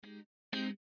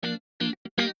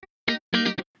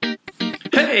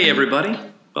Hey, everybody.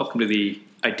 Welcome to the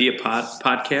Idea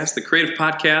Podcast, the creative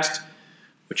podcast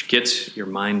which gets your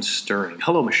mind stirring.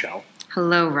 Hello, Michelle.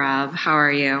 Hello, Rob. How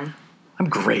are you? I'm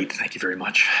great. Thank you very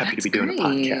much. Happy to be doing a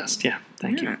podcast. Yeah,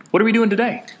 thank you. Yeah. What are we doing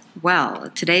today? Well,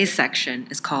 today's section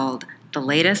is called The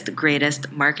Latest, Greatest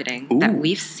Marketing That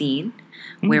We've Seen,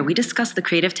 where we discuss the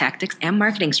creative tactics and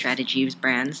marketing strategies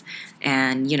brands.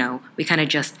 And, we kind of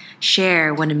just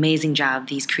share what an amazing job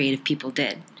these creative people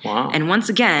did. Wow. And once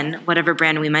again, whatever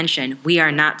brand we mention, we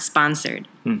are not sponsored.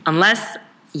 Unless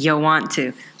you want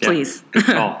to. Please.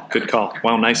 Yeah, good call.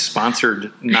 Wow, nice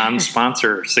sponsored,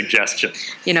 non-sponsor suggestion.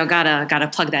 Gotta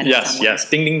plug that in somewhere. Yes.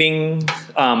 Ding, ding, ding.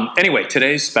 Anyway,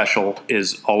 today's special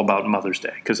is all about Mother's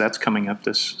Day, because that's coming up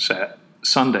this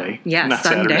Sunday. Yeah, not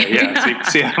Sunday. Saturday. Yeah.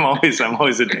 See, I'm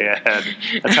always a day ahead.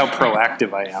 That's how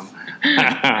proactive I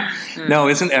am. No,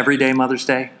 isn't every day Mother's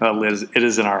Day? Well, Liz, it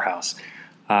is in our house.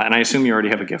 And I assume you already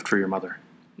have a gift for your mother.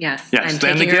 Yes. Yes.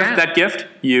 And the gift, that gift,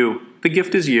 you. The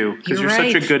gift is you, because you're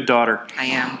right. such a good daughter. I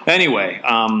am. Anyway,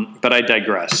 but I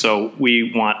digress. So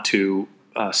we want to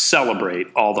celebrate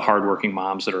all the hardworking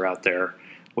moms that are out there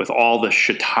with all the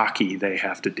shiitake they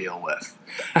have to deal with.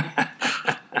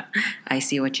 I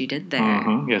see what you did there.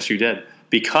 Mm-hmm. Yes, you did.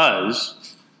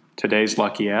 Because today's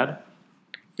lucky ad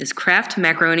is Kraft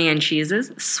macaroni and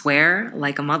cheeses swear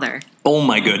like a mother. Oh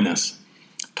my goodness.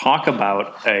 Talk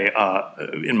about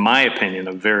in my opinion,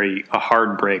 a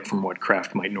hard break from what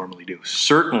Kraft might normally do.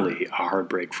 Certainly a hard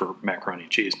break for macaroni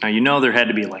and cheese. Now, there had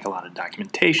to be a lot of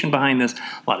documentation behind this,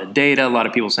 a lot of data, a lot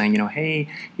of people saying, hey,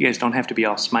 you guys don't have to be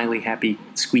all smiley, happy,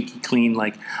 squeaky clean.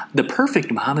 Like, the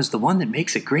perfect mom is the one that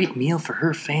makes a great meal for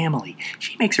her family.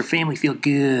 She makes her family feel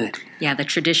good. Yeah, the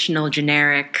traditional,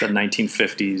 generic. The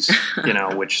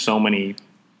 1950s, which so many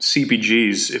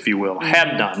CPGs, if you will,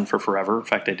 had done for forever. In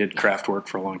fact, I did craft work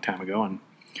for a long time ago, and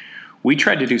we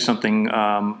tried to do something.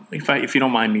 If you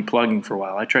don't mind me plugging for a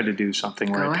while, I tried to do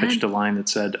something where I pitched a line that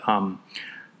said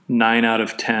 9 out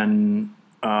of 10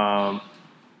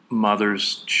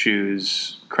 mothers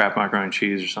choose Kraft macaroni and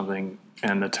cheese or something,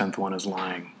 and the 10th one is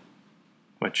lying,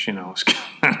 which is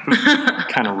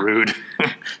kind of rude.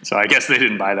 So I guess they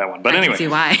didn't buy that one. But anyway, I can see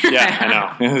why. Yeah, I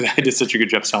know. I did such a good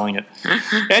job selling it.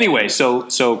 Anyway, so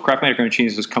Kraft macaroni and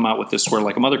cheese has come out with this Swear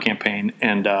Like a Mother campaign,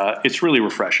 and it's really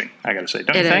refreshing, I got to say.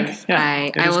 Don't you think? Yeah,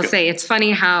 I will say it's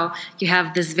funny how you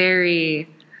have this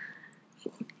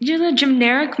you're a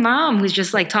generic mom who's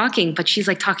just talking, but she's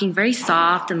talking very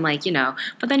soft and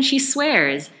but then she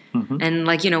swears. Mm-hmm. And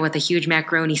with a huge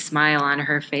macaroni smile on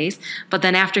her face. But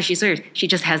then after she swears, she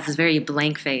just has this very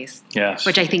blank face. Yes.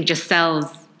 Which I think just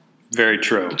sells. Very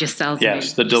true. It just sells.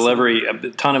 Yes, the delivery, a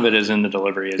ton of it is in the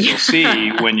delivery, as you'll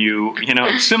see when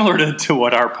similar to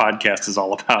what our podcast is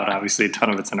all about. Obviously, a ton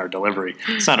of it's in our delivery.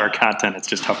 It's not our content; it's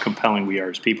just how compelling we are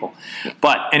as people.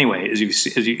 But anyway,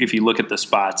 if you look at the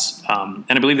spots, and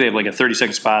I believe they have a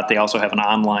 30-second spot. They also have an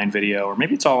online video, or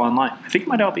maybe it's all online. I think it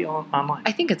might all be all online.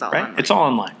 I think it's all online. It's all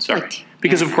online. Sorry,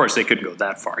 because of course they couldn't go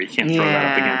that far. You can't throw that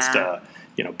up against.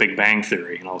 Big Bang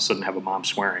Theory, and all of a sudden have a mom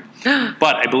swearing.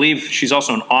 But I believe she's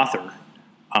also an author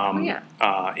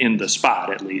in the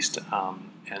spot, at least.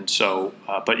 And so,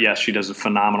 but yes, she does a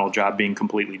phenomenal job being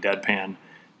completely deadpan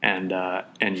and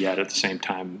yet at the same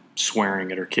time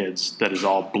swearing at her kids. That is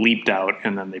all bleeped out,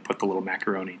 and then they put the little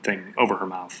macaroni thing over her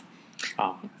mouth,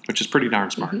 which is pretty darn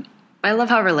smart. Mm-hmm. I love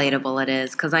how relatable it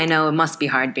is, because I know it must be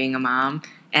hard being a mom.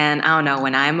 And I don't know,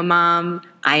 when I'm a mom,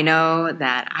 I know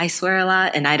that I swear a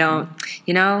lot, and I don't,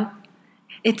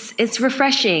 it's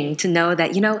refreshing to know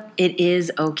that, it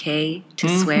is okay to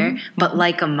swear, but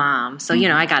like a mom. So,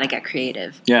 I got to get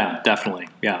creative. Yeah, definitely.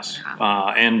 Yes.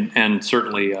 And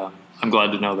certainly, I'm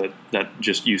glad to know that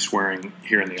just you swearing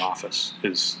here in the office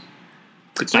it's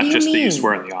not just that you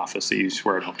swear in the office, that you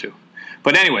swear at home too.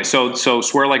 But anyway, so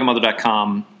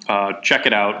swearlikeamother.com. Check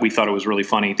it out. We thought it was really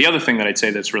funny. The other thing that I'd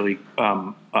say that's really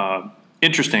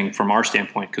interesting from our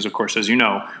standpoint, because, of course, as you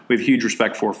know, we have huge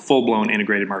respect for full-blown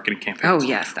integrated marketing campaigns. Oh,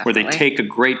 yes, definitely. Where they take a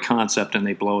great concept and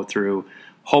they blow it through,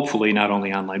 hopefully not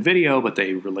only online video, but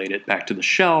they relate it back to the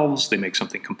shelves. They make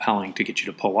something compelling to get you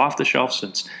to pull off the shelf,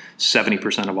 since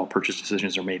 70% of all purchase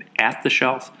decisions are made at the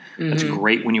shelf. Mm-hmm. That's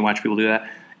great when you watch people do that.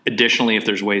 Additionally, if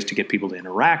there's ways to get people to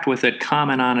interact with it,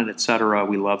 comment on it, etc.,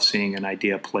 we love seeing an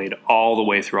idea played all the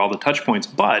way through all the touch points,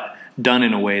 but done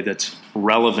in a way that's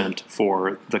relevant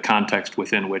for the context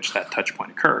within which that touch point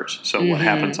occurs. So what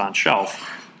happens on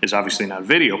shelf is obviously not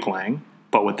video playing,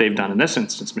 but what they've done in this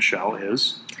instance, Michelle,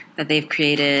 is that they've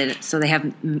created, so they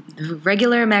have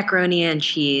regular macaroni and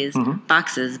cheese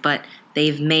boxes, but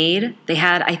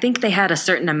I think they had a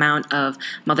certain amount of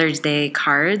Mother's Day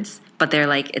cards but they're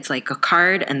like, it's like a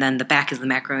card, and then the back is the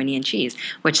macaroni and cheese,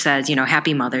 which says,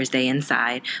 Happy Mother's Day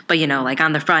inside. But, like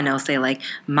on the front, it'll say like,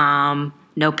 Mom,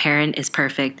 no parent is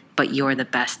perfect, but you're the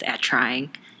best at trying.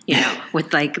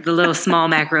 With like the little small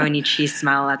macaroni cheese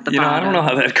smile at the bottom. I don't know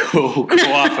how that go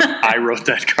off if I wrote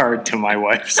that card to my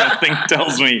wife. Something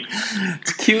tells me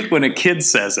it's cute when a kid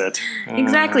says it.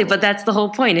 Exactly, but that's the whole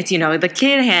point. It's, the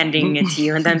kid handing it to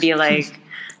you and then be like,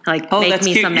 make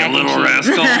me cute, some mac and little cheese.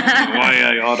 Rascal. Why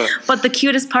I oughta. But the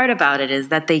cutest part about it is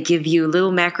that they give you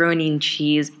little macaroni and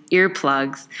cheese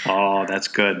earplugs. Oh, that's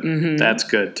good. Mm-hmm. That's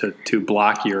good to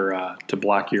block your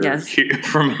Yes.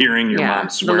 from hearing your mom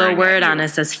swearing. The little word on it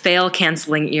says fail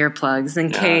canceling earplugs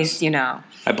in case,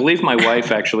 I believe my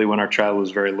wife actually, when our child was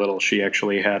very little, she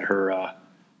actually had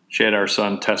our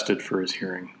son tested for his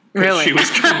hearing. Really? She was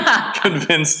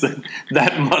convinced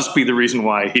that must be the reason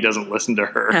why he doesn't listen to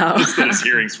her, that his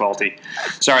hearing's faulty.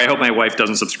 Sorry, I hope my wife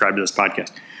doesn't subscribe to this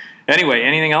podcast. Anyway,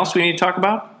 anything else we need to talk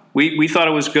about? We thought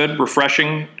it was good,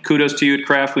 refreshing. Kudos to you at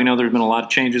Kraft. We know there's been a lot of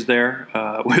changes there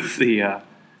with the,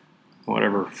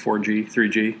 4G,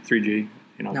 3G,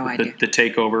 no idea. The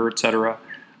takeover, et cetera.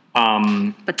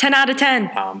 But 10 out of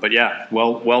 10. But yeah,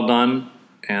 well done,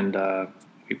 and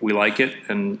we like it,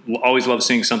 and always love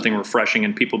seeing something refreshing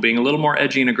and people being a little more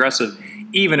edgy and aggressive,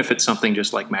 even if it's something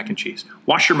just like mac and cheese.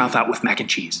 Wash your mouth out with mac and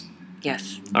cheese.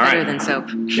 Yes, all better right. than soap.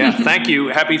 Yeah, thank you.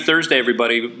 Happy Thursday,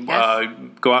 everybody. Yes.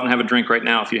 Go out and have a drink right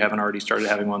now if you haven't already started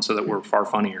having one, so that we're far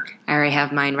funnier. I already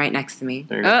have mine right next to me.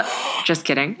 There you go. Just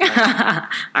kidding.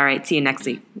 All right, see you next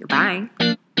week. Bye.